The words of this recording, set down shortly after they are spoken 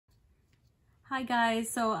Hi guys,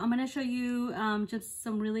 so I'm going to show you just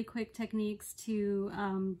some really quick techniques to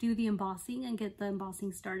do the embossing and get the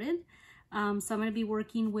embossing started. So I'm going to be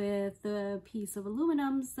working with the piece of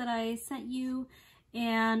aluminums that I sent you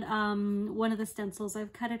and one of the stencils.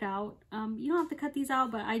 I've cut it out. You don't have to cut these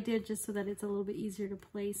out, but I did just so that it's a little bit easier to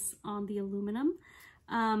place on the aluminum.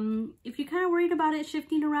 If you're kind of worried about it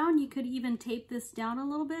shifting around, you could even tape this down a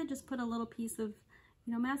little bit. Just put a little piece of,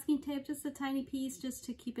 masking tape, just a tiny piece just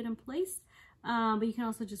to keep it in place. But you can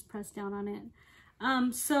also just press down on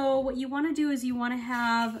it. So what you want to do is you want to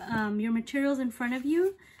have your materials in front of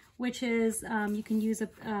you, which is you can use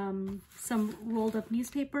some rolled up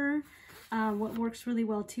newspaper. What works really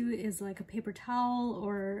well too is like a paper towel,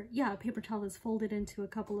 or a paper towel that's folded into a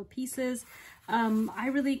couple of pieces. I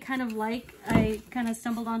really I kind of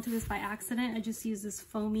stumbled onto this by accident. I just used this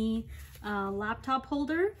foamy laptop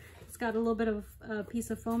holder. It's got a little bit of a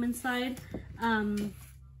piece of foam inside.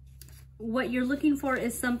 What you're looking for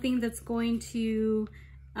is something that's going to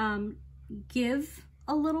give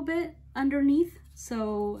a little bit underneath,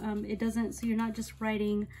 so so you're not just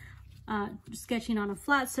writing, sketching on a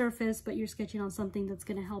flat surface, but you're sketching on something that's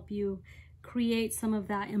going to help you create some of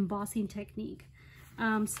that embossing technique.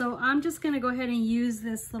 So I'm just going to go ahead and use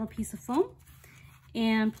this little piece of foam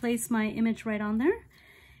and place my image right on there.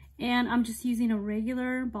 And I'm just using a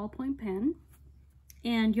regular ballpoint pen.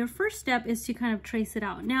 And your first step is to kind of trace it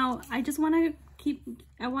out. Now, I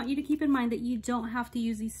want you to keep in mind that you don't have to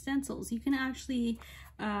use these stencils. You can actually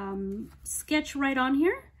sketch right on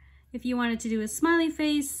here. If you wanted to do a smiley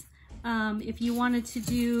face, if you wanted to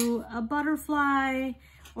do a butterfly,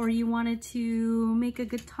 or you wanted to make a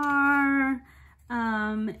guitar,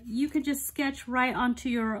 you could just sketch right onto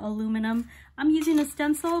your aluminum. I'm using a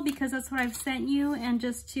stencil because that's what I've sent you, and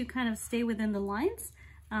just to kind of stay within the lines,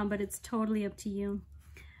 but it's totally up to you.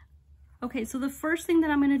 Okay, so the first thing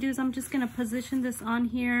that I'm going to do is I'm just going to position this on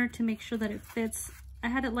here to make sure that it fits. I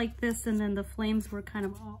had it like this, and then the flames were kind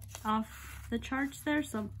of off the charts there,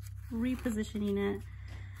 so I'm repositioning it.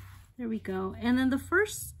 There we go. And then the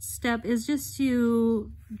first step is just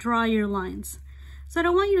to draw your lines. So I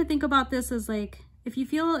don't want you to think about this as like, if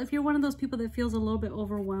you're one of those people that feels a little bit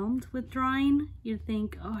overwhelmed with drawing, you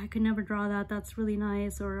think, oh, I could never draw that, that's really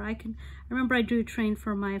nice. Or I remember I drew a train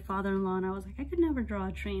for my father-in-law, and I was like, I could never draw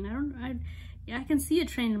a train. I can see a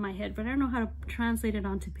train in my head, but I don't know how to translate it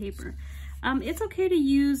onto paper. It's okay to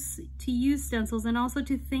use stencils, and also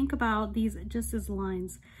to think about these just as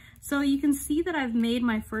lines. So you can see that I've made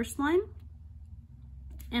my first line,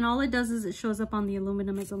 and all it does is it shows up on the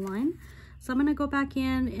aluminum as a line. So I'm gonna go back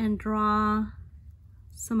in and draw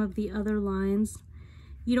some of the other lines.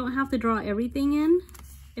 You don't have to draw everything in.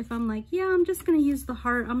 If I'm like, yeah, I'm just gonna use the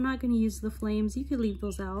heart, I'm not gonna use the flames, you could leave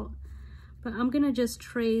those out. But I'm gonna just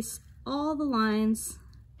trace all the lines.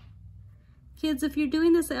 Kids, if you're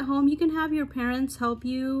doing this at home, you can have your parents help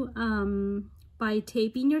you by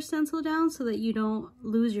taping your stencil down so that you don't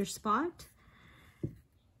lose your spot.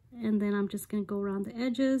 And then I'm just gonna go around the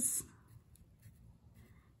edges.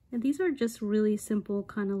 And these are just really simple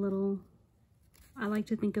kind of little, I like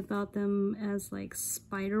to think about them as like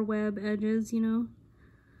spider web edges, And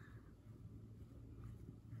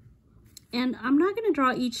I'm not going to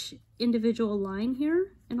draw each individual line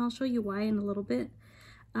here, and I'll show you why in a little bit.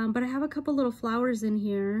 But I have a couple little flowers in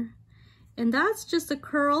here, and that's just a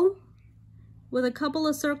curl with a couple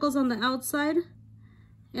of circles on the outside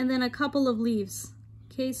and then a couple of leaves.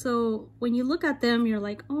 Okay, so when you look at them, you're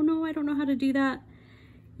like, oh no, I don't know how to do that.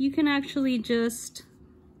 You can actually just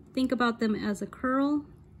think about them as a curl,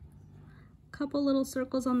 couple little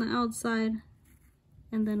circles on the outside,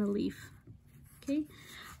 and then a leaf. Okay,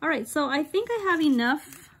 all right, so I think I have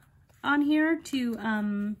enough on here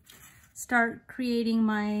to start doing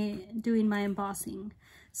my embossing.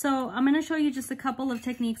 So I'm going to show you just a couple of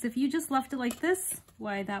techniques. If you just left it like this,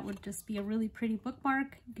 why, that would just be a really pretty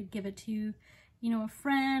bookmark. You could give it to a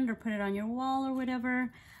friend, or put it on your wall or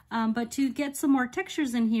whatever. But to get some more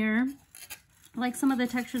textures in here, like some of the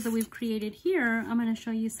textures that we've created here, I'm going to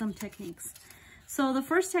show you some techniques. So the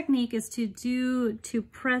first technique is to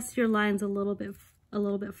press your lines a little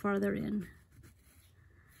bit farther in.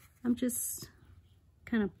 I'm just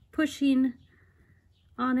kind of pushing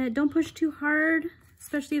on it. Don't push too hard,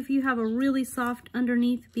 especially if you have a really soft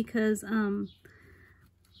underneath, because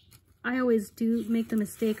I always do make the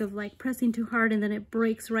mistake of like pressing too hard and then it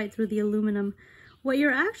breaks right through the aluminum. What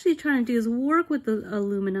you're actually trying to do is work with the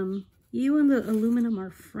aluminum. You and the aluminum are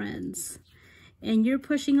friends, and you're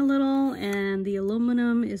pushing a little and the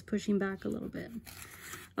aluminum is pushing back a little bit.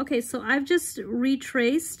 Okay, so I've just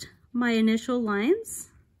retraced my initial lines,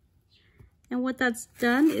 and what that's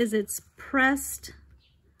done is it's pressed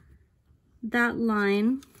that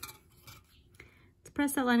line. Let's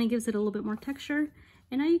press that line, it gives it a little bit more texture.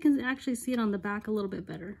 And now you can actually see it on the back a little bit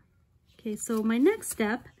better. Okay, so my next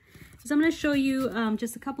step is I'm going to show you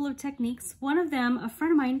just a couple of techniques. One of them, a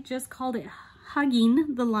friend of mine just called it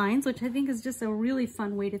hugging the lines, which I think is just a really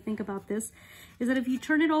fun way to think about this, is that if you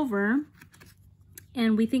turn it over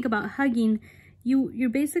and we think about hugging, you're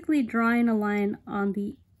basically drawing a line on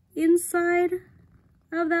the inside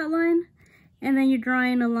of that line, and then you're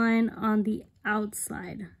drawing a line on the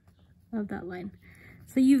outside of that line.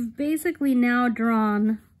 So you've basically now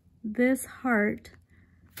drawn this heart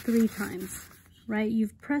 3 times, right?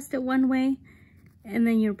 You've pressed it one way, and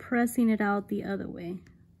then you're pressing it out the other way.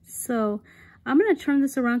 So I'm going to turn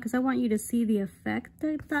this around because I want you to see the effect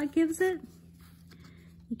that that gives it.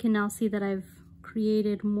 You can now see that I've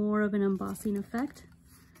created more of an embossing effect,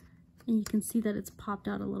 and you can see that it's popped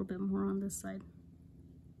out a little bit more on this side.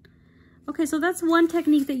 Okay, so that's one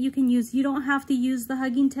technique that you can use. You don't have to use the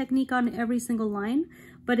hugging technique on every single line,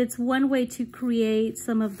 but it's one way to create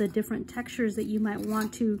some of the different textures that you might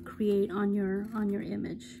want to create on your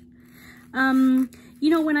image. You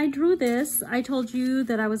know, when I drew this, I told you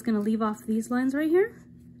that I was going to leave off these lines right here.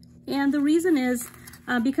 And the reason is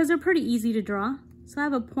because they're pretty easy to draw. So I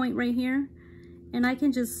have a point right here, and I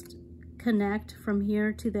can just connect from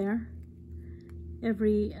here to there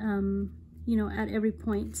every, you know, at every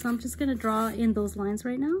point. So I'm just going to draw in those lines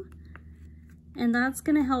right now. And that's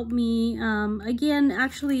going to help me, again,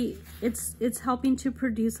 actually, it's helping to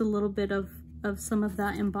produce a little bit of some of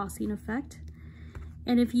that embossing effect.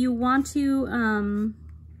 And if you want to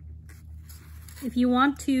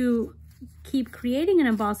keep creating an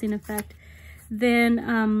embossing effect,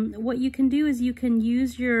 then what you can do is you can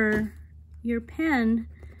use your pen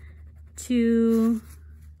to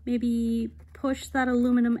maybe push that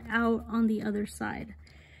aluminum out on the other side.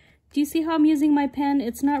 Do you see how I'm using my pen?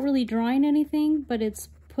 It's not really drawing anything, but it's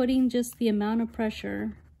putting just the amount of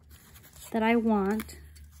pressure that I want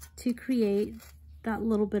to create that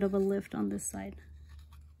little bit of a lift on this side.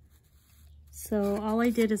 So all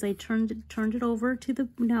I did is I turned it over to the,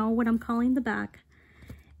 now what I'm calling the back,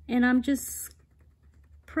 and I'm just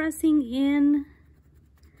pressing in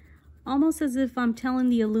almost as if I'm telling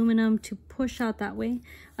the aluminum to push out that way.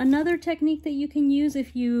 Another technique that you can use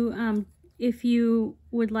if you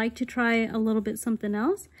would like to try a little bit something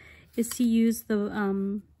else is to use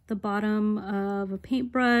the bottom of a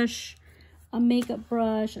paintbrush, a makeup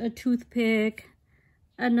brush, a toothpick.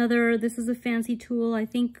 This is a fancy tool, I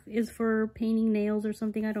think is for painting nails or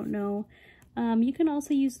something, I don't know. You can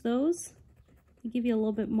also use those to give you a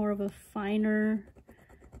little bit more of a finer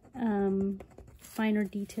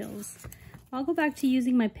details. I'll go back to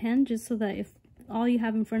using my pen just so that if all you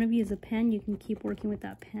have in front of you is a pen, you can keep working with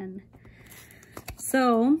that pen.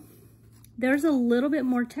 So there's a little bit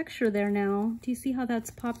more texture there now. Do you see how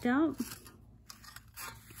that's popped out?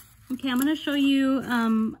 Okay, I'm going to show you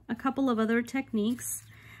a couple of other techniques.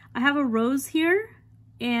 I have a rose here,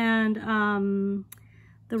 and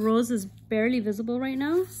the rose is barely visible right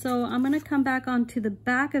now. So I'm going to come back onto the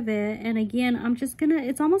back of it, and again, I'm just going to,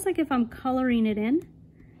 it's almost like if I'm coloring it in.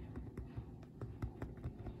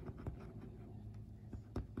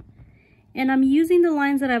 And I'm using the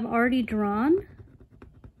lines that I've already drawn.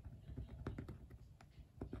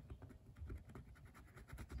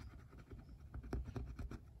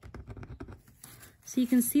 So you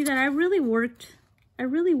can see that I really worked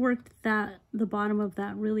the bottom of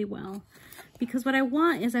that really well, because what I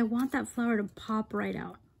want is I want that flower to pop right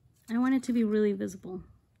out. I want it to be really visible.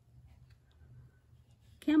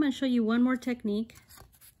 Okay, I'm going to show you one more technique,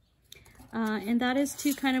 and that is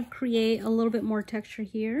to kind of create a little bit more texture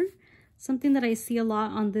here. Something that I see a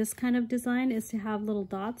lot on this kind of design is to have little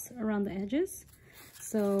dots around the edges.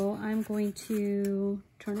 So I'm going to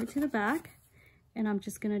turn it to the back, and I'm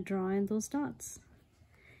just going to draw in those dots.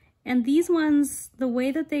 And these ones, the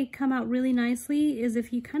way that they come out really nicely is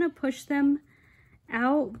if you kind of push them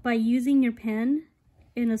out by using your pen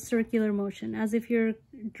in a circular motion, as if you're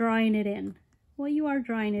drawing it in. Well, you are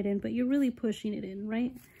drawing it in, but you're really pushing it in,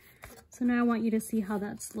 right? So now I want you to see how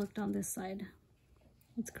that's looked on this side.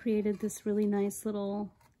 It's created this really nice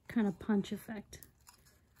little kind of punch effect.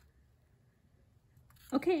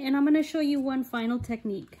 Okay, and I'm going to show you one final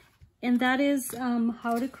technique, and that is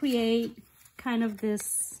how to create kind of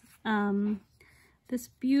this this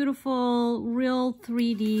beautiful real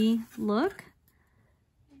 3D look,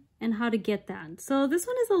 and how to get that. So this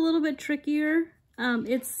one is a little bit trickier.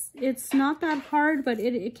 It's not that hard, but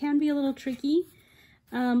it can be a little tricky.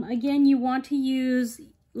 Again, you want to use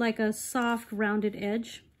like a soft rounded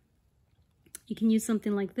edge. You can use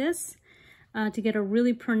something like this to get a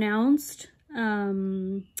really pronounced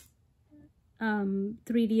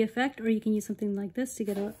 3D effect, or you can use something like this to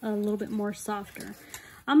get a little bit more softer.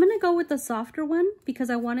 I'm gonna go with the softer one because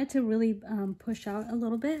I want it to really push out a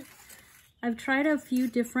little bit. I've tried a few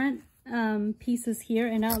different pieces here,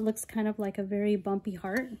 and now it looks kind of like a very bumpy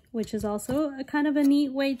heart, which is also a kind of a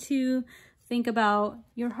neat way to think about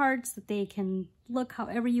your hearts, that they can look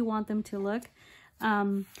however you want them to look.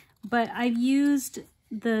 But I've used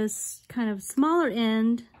this kind of smaller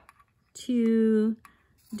end to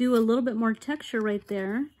do a little bit more texture right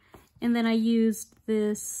there. And then I used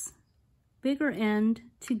this bigger end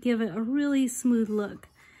to give it a really smooth look.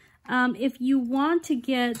 If you want to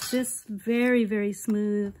get this very, very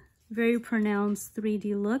smooth, very pronounced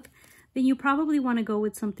 3D look, then you probably want to go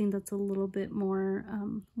with something that's a little bit more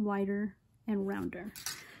wider and rounder.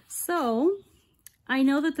 So I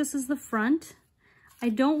know that this is the front. I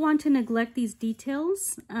don't want to neglect these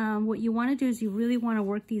details. What you want to do is you really want to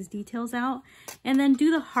work these details out and then do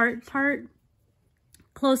the heart part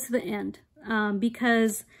close to the end,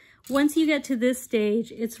 because once you get to this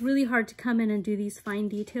stage, it's really hard to come in and do these fine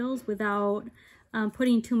details without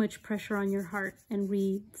putting too much pressure on your heart and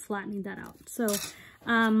re-flattening that out. So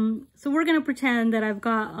we're going to pretend that I've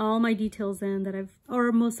got all my details in,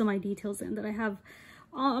 or most of my details in, that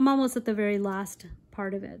I'm almost at the very last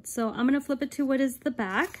part of it. So I'm going to flip it to what is the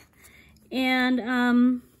back, and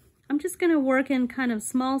I'm just going to work in kind of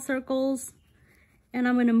small circles, and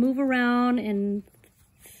I'm going to move around and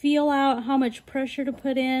feel out how much pressure to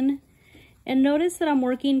put in. And notice that I'm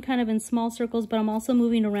working kind of in small circles, but I'm also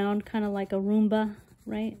moving around kind of like a Roomba,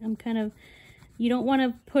 right? You don't want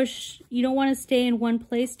to push, you don't want to stay in one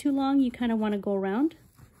place too long. You kind of want to go around.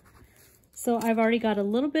 So I've already got a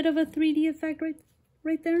little bit of a 3D effect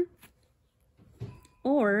right there.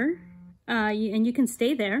 Or, and you can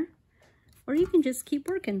stay there, or you can just keep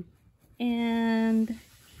working. And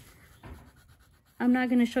I'm not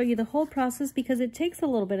going to show you the whole process because it takes a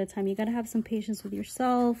little bit of time. You got to have some patience with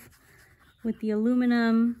yourself, with the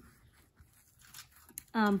aluminum.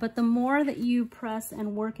 But the more that you press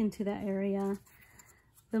and work into that area,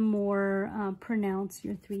 the more pronounced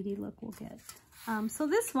your 3D look will get. So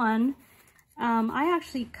this one, I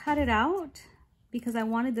actually cut it out because I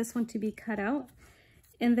wanted this one to be cut out.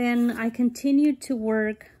 And then I continued to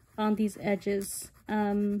work on these edges.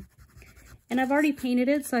 And I've already painted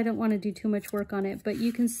it, so I don't want to do too much work on it. But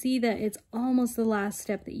you can see that it's almost the last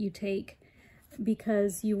step that you take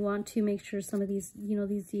because you want to make sure some of these,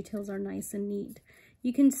 these details are nice and neat.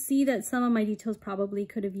 You can see that some of my details probably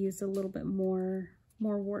could have used a little bit more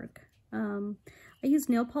work. I used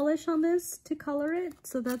nail polish on this to color it,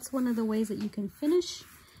 so that's one of the ways that you can finish.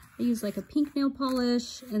 I used like a pink nail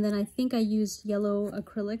polish, and then I think I used yellow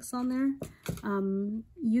acrylics on there.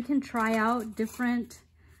 You can try out different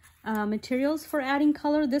materials for adding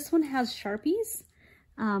color. This one has Sharpies.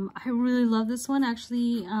 I really love this one.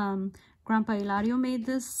 Actually, Grandpa Hilario made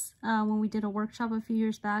this when we did a workshop a few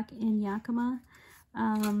years back in Yakima.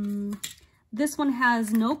 This one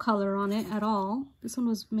has no color on it at all. This one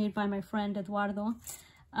was made by my friend Eduardo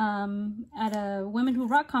at a Women Who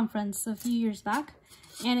Rock conference a few years back.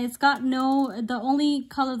 And it's got the only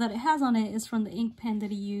color that it has on it is from the ink pen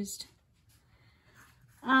that he used.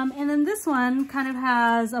 And then this one kind of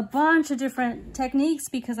has a bunch of different techniques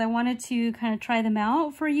because I wanted to kind of try them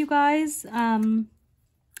out for you guys.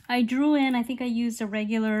 I drew in, I think I used a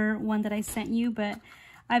regular one that I sent you, but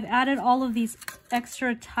I've added all of these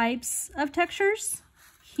extra types of textures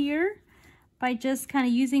here by just kind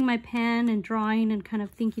of using my pen and drawing and kind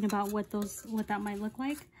of thinking about what that might look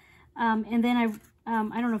like. And then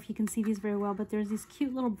I don't know if you can see these very well, but there's these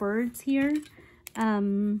cute little birds here.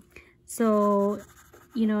 So,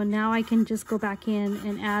 now I can just go back in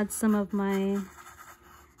and add some of my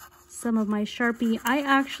Sharpie. I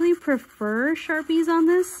actually prefer Sharpies on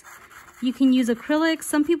this. You can use acrylics.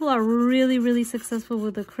 Some people are really, really successful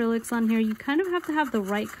with acrylics on here. You kind of have to have the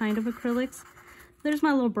right kind of acrylics. There's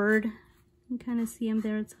my little bird. You can kind of see him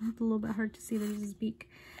there. It's a little bit hard to see. There's his beak.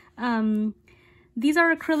 These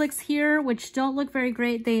are acrylics here, which don't look very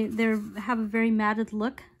great. They have a very matted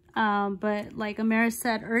look. But like Amara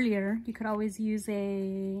said earlier, you could always use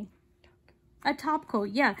a top coat.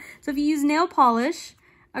 Yeah. So if you use nail polish,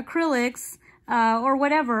 acrylics, or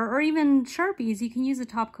whatever, or even Sharpies, you can use a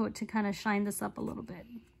top coat to kind of shine this up a little bit.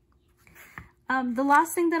 The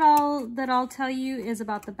last thing that I'll tell you is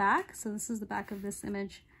about the back. So this is the back of this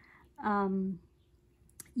image.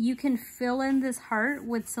 You can fill in this heart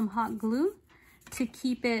with some hot glue to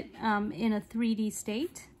keep it in a 3D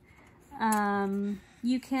state.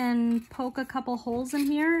 You can poke a couple holes in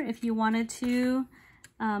here if you wanted to.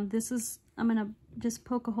 I'm gonna just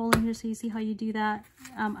poke a hole in here so you see how you do that.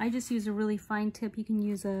 I just use a really fine tip. You can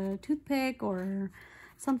use a toothpick or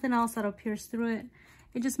something else that'll pierce through it.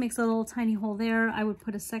 It just makes a little tiny hole there. I would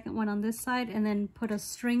put a second one on this side and then put a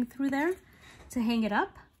string through there to hang it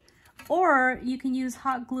up. Or you can use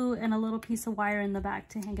hot glue and a little piece of wire in the back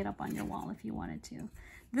to hang it up on your wall if you wanted to.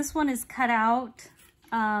 This one is cut out.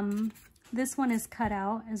 This one is cut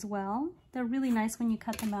out as well. They're really nice when you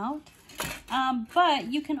cut them out.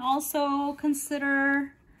 But you can also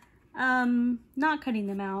consider not cutting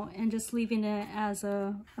them out and just leaving it as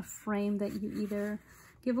a frame that you either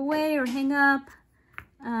give away or hang up.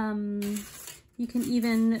 You can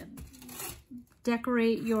even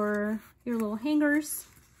decorate your little hangers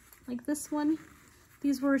like this one.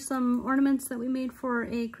 These were some ornaments that we made for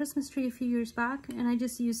a Christmas tree a few years back, and I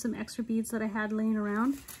just used some extra beads that I had laying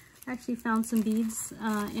around. I actually found some beads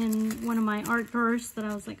in one of my art drawers that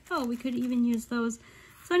I was like, oh, we could even use those.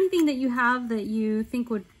 So anything that you have that you think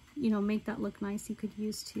would, you know, make that look nice, you could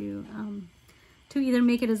use to either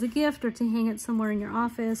make it as a gift or to hang it somewhere in your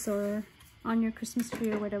office or on your Christmas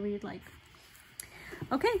tree or whatever you'd like.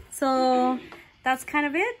 Okay, so that's kind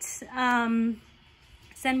of it.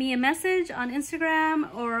 Send me a message on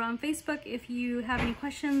Instagram or on Facebook if you have any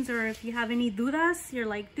questions or if you have any dudas. You're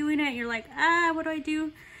like doing it, you're like, what do I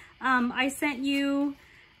do? I sent you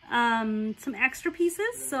some extra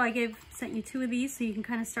pieces. So I sent you 2 of these so you can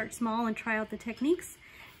kind of start small and try out the techniques.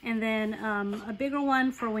 And then a bigger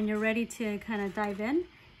one for when you're ready to kind of dive in.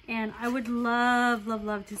 And I would love, love,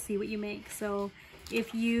 love to see what you make. So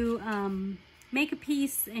if you make a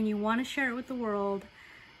piece and you want to share it with the world,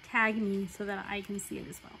 tag me so that I can see it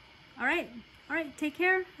as well. All right, take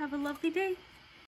care. Have a lovely day.